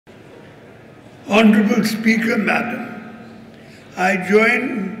Honorable Speaker, Madam, I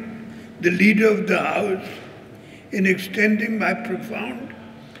join the Leader of the House in extending my profound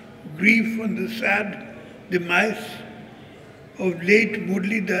grief on the sad demise of late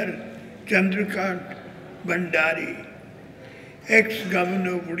Muralidhar Chandrakant Bhandari,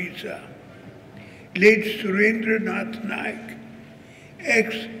 ex-Governor of Odisha, late Surendra Nath Naik,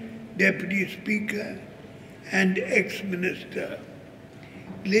 ex-Deputy Speaker and ex-Minister,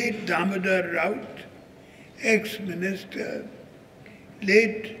 late Damodar Raut, ex-Minister,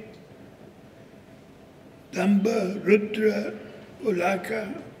 late Damba Rudra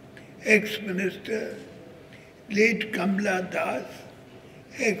Ulaka, ex-Minister, late Kamla Das,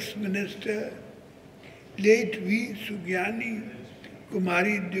 ex-Minister, late V. Sugyani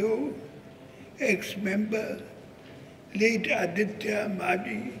Kumari Deo, ex-member, late Aditya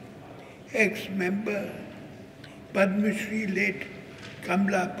Maji, ex-member, Padma Shri late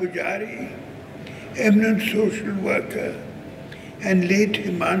Kamla Pujari, eminent social worker, and late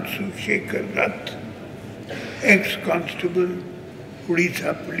Himanshu Shekhar Rath, ex-constable,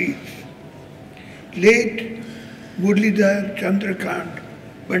 Odisha Police. Late Muralidhar Chandrakant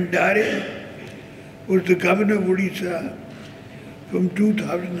Bhandari was the governor of Odisha from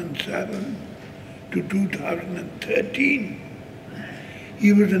 2007 to 2013.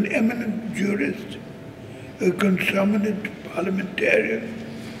 He was an eminent jurist, a consummate parliamentarian,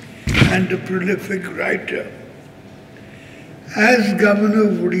 and a prolific writer. As governor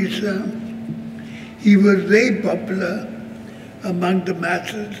of Odisha, he was very popular among the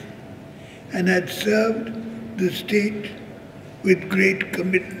masses and had served the state with great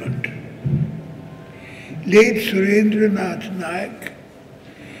commitment. Late Surendra Nath Naik,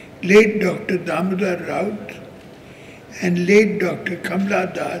 late Dr. Damodar Raut, and late Dr.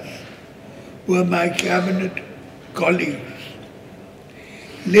 Kamla Das were my cabinet colleagues.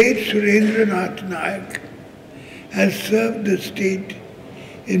 Late Surendra Nath Naik has served the state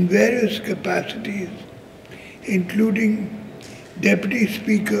in various capacities, including Deputy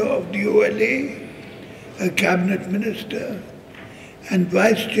Speaker of the OLA, a Cabinet Minister, and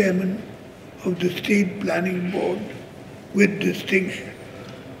Vice Chairman of the State Planning Board with distinction.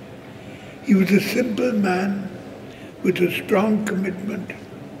 He was a simple man with a strong commitment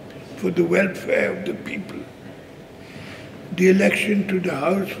for the welfare of the people. The election to the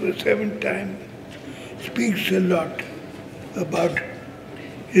House for 7 times speaks a lot about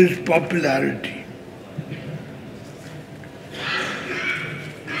his popularity.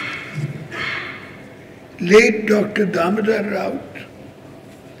 Late Dr. Damodar Raut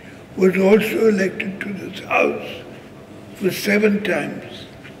was also elected to this House for 7 times.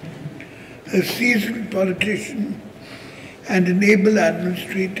 A seasoned politician and an able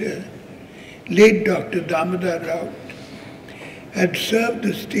administrator, late Dr. Damodar Raut had served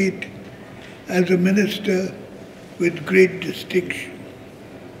the state as a minister with great distinction.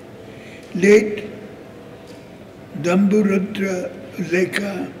 Late Damburudra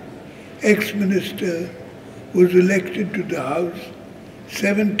Lekha, ex-minister, was elected to the House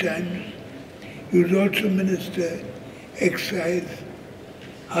 7 times. He was also Minister, Excise,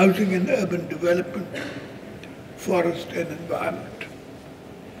 Housing and Urban Development, Forest and Environment.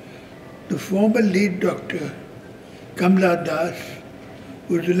 The former late Dr. Kamla Das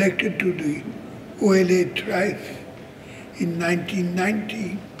was elected to the OLA thrice in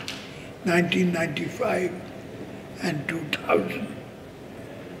 1990, 1995 and 2000.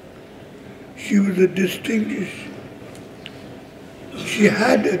 She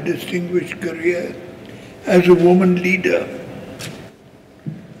had a distinguished career as a woman leader,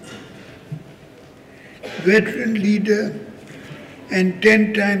 veteran leader and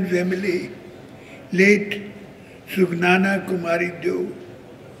 10 times MLA, late Sugnana Kumari Deo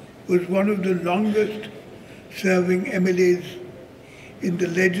was one of the longest serving MLAs in the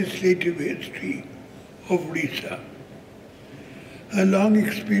legislative history of Odisha. Her long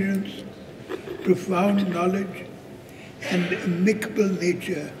experience, profound knowledge and amicable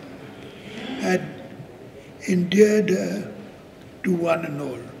nature had endeared her to one and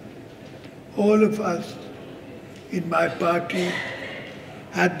all. All of us in my party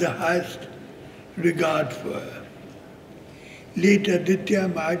had the highest regard for her. Late Aditya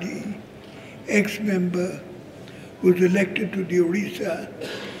Maji, ex-member, was elected to the Odisha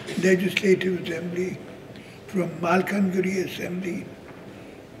Legislative Assembly from Malkangiri Assembly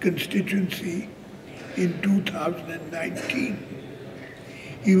constituency in 2019.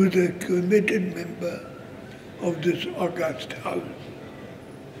 He was a committed member of this august house.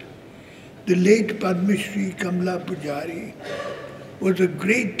 The late Padma Shri Kamla Pujari was a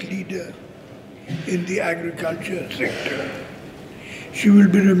great leader in the agriculture sector. She will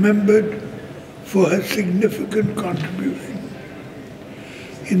be remembered for her significant contribution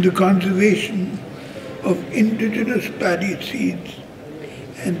in the conservation of indigenous paddy seeds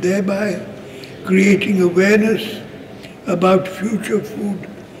and thereby creating awareness about future food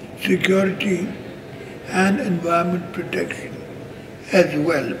security and environment protection as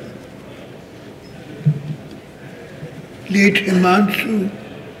well. Late Himanshu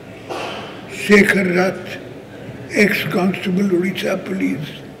Shekhar Rath, ex-constable Odisha Police,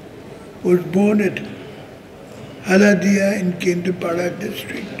 was born at Haladia in Kendrapada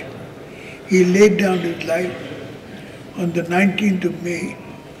district. He laid down his life on the 19th of May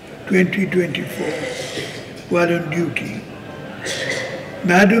 2024 while on duty.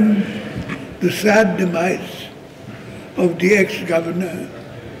 Madam, the sad demise of the ex-governor,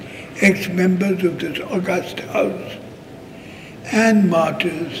 ex-members of this august house, and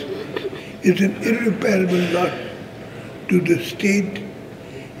martyrs is an irreparable loss to the state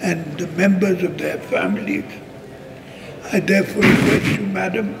and the members of their families. I therefore request you,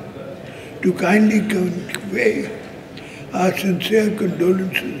 Madam, to kindly convey our sincere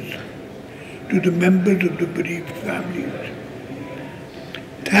condolences to the members of the bereaved families.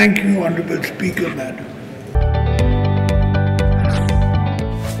 Thank you, Honorable Speaker, Madam.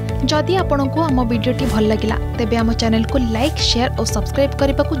 जदि आपंक आम भिडी भल लगा तेब आम channel को like share और subscribe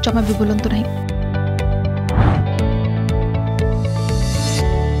करने को जमा भी भूलु नहीं।